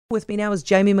With me now is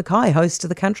Jamie Mackay, host of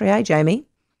The Country. Hey, Jamie.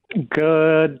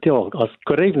 Good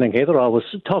evening, Heather. I was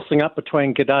tossing up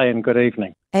between good day and good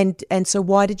evening. And so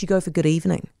why did you go for good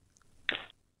evening?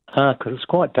 Because it's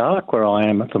quite dark where I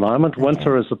am at the moment. Okay.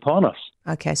 Winter is upon us.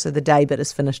 Okay, so the day bit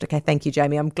is finished. Okay, thank you,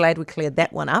 Jamie. I'm glad we cleared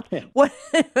that one up. Yeah.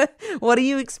 What are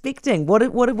you expecting? What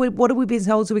have we been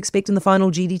told to expect in the final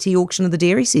GDT auction of the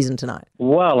dairy season tonight?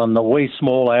 Well, in the wee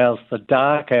small hours, the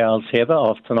dark hours, Heather,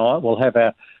 of tonight, we'll have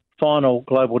our final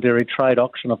global dairy trade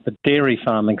auction of the dairy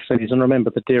farming season.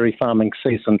 Remember, the dairy farming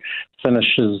season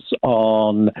finishes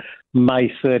on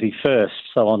May 31st.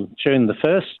 So on June the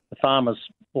 1st, the farmers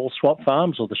all swap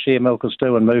farms, or the share milkers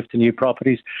do, and move to new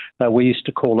properties. We used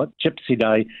to call it Gypsy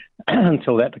Day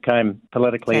until that became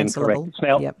politically incorrect. It's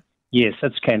now, yes,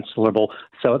 it's cancelable,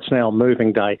 so it's now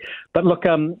moving day. But look,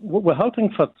 we're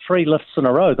hoping for 3 lifts in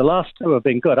a row. The last 2 have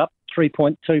been good, up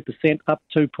 3.2%, up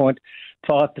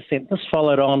 2.5%. This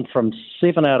followed on from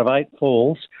 7 out of 8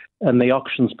 falls in the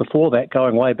auctions before that,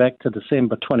 going way back to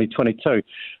December 2022.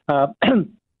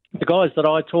 The guys that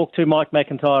I talked to, Mike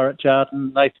McIntyre at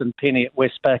Jarden, Nathan Penny at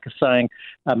Westpac, are saying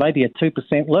maybe a 2%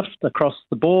 lift across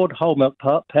the board, whole milk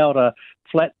powder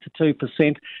flat to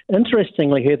 2%.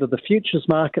 Interestingly, Heather, the futures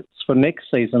markets for next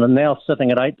season are now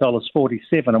sitting at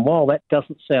 $8.47, and while that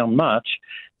doesn't sound much,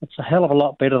 it's a hell of a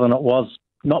lot better than it was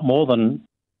not more than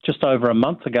just over a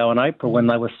month ago in April when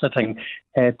they were sitting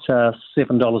at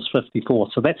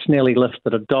 $7.54. So that's nearly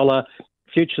lifted $1.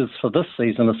 Futures for this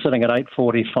season are sitting at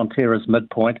 $8.40, Fonterra's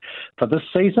midpoint. For this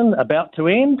season, about to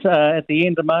end, at the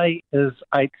end of May, is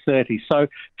 $8.30. So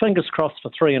fingers crossed for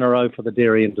 3 in a row for the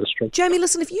dairy industry. Jamie,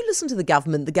 listen, if you listen to the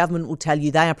government will tell you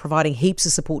they are providing heaps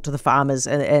of support to the farmers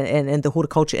and the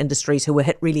horticulture industries who were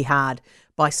hit really hard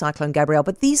by Cyclone Gabrielle.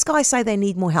 But these guys say they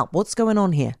need more help. What's going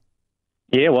on here?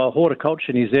 Yeah, well,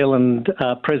 Horticulture New Zealand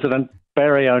President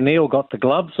Barry O'Neill got the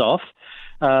gloves off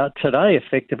today,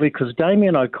 effectively, because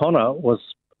Damien O'Connor was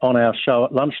on our show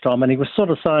at lunchtime, and he was sort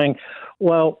of saying,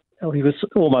 well, he was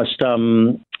almost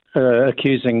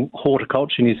accusing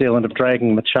Horticulture New Zealand of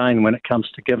dragging the chain when it comes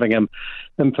to giving him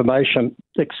information,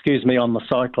 on the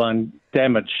cyclone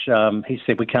damage. He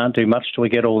said, we can't do much till we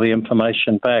get all the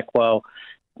information back. Well,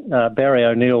 Barry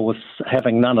O'Neill was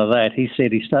having none of that. He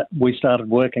said we started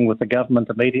working with the government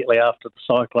immediately after the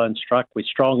cyclone struck. We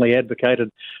strongly advocated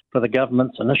for the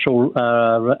government's initial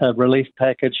relief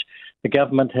package. The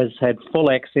government has had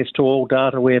full access to all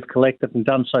data we have collected and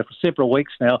done so for several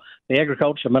weeks now. The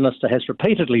Agriculture Minister has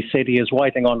repeatedly said he is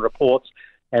waiting on reports,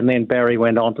 and then Barry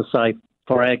went on to say,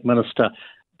 for Ag Minister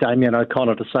Damien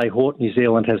O'Connor to say Hort New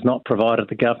Zealand has not provided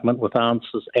the government with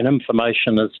answers and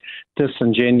information is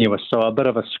disingenuous. So a bit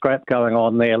of a scrap going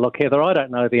on there. Look, Heather, I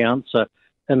don't know the answer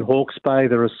in Hawke's Bay.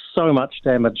 There is so much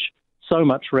damage, so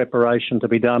much reparation to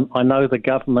be done. I know the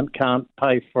government can't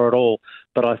pay for it all,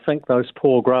 but I think those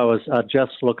poor growers are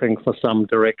just looking for some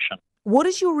direction. What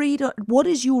is your read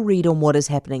on what is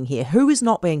happening here? Who is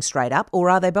not being straight up,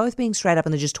 or are they both being straight up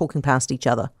and they're just talking past each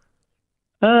other?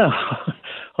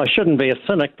 I shouldn't be a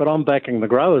cynic, but I'm backing the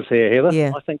growers here, Heather.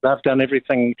 Yeah. I think they've done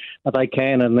everything they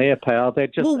can in their power. They're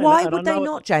just, well, why would they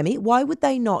not, Jamie? Why would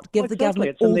they not give the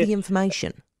government all the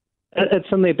information? It's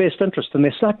in their best interest, and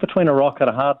they're stuck between a rock and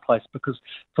a hard place because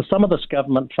for some of this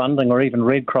government funding or even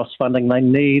Red Cross funding, they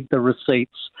need the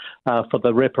receipts for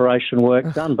the reparation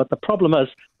work done. But the problem is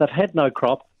they've had no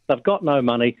crop, they've got no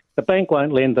money, the bank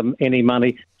won't lend them any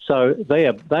money, so they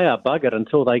are buggered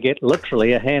until they get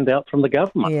literally a handout from the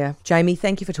government. Yeah. Jamie,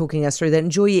 thank you for talking us through that.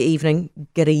 Enjoy your evening.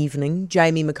 Good evening.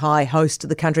 Jamie Mackay, host of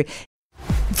The Country.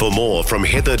 For more from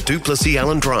Heather Duplessis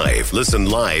Allen Drive, listen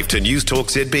live to News Talk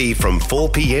ZB from 4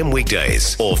 p.m.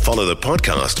 weekdays or follow the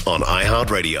podcast on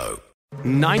iHeartRadio.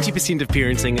 90% of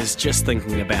parenting is just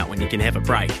thinking about when you can have a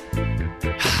break.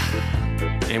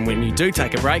 And when you do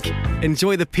take a break,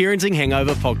 enjoy the Parenting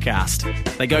Hangover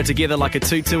podcast. They go together like a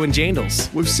tutu and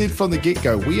jandals. We've said from the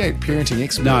get-go, we ain't parenting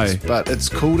experts, but it's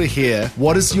cool to hear,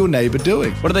 what is your neighbour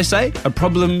doing? What do they say? A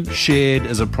problem shared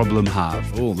is a problem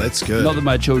halved. Oh, that's good. Not that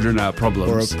my children are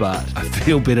problems, but I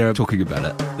feel better talking about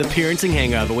it. The Parenting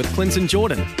Hangover with Clinton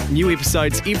Jordan. New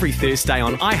episodes every Thursday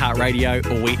on iHeartRadio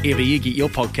or wherever you get your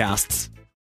podcasts.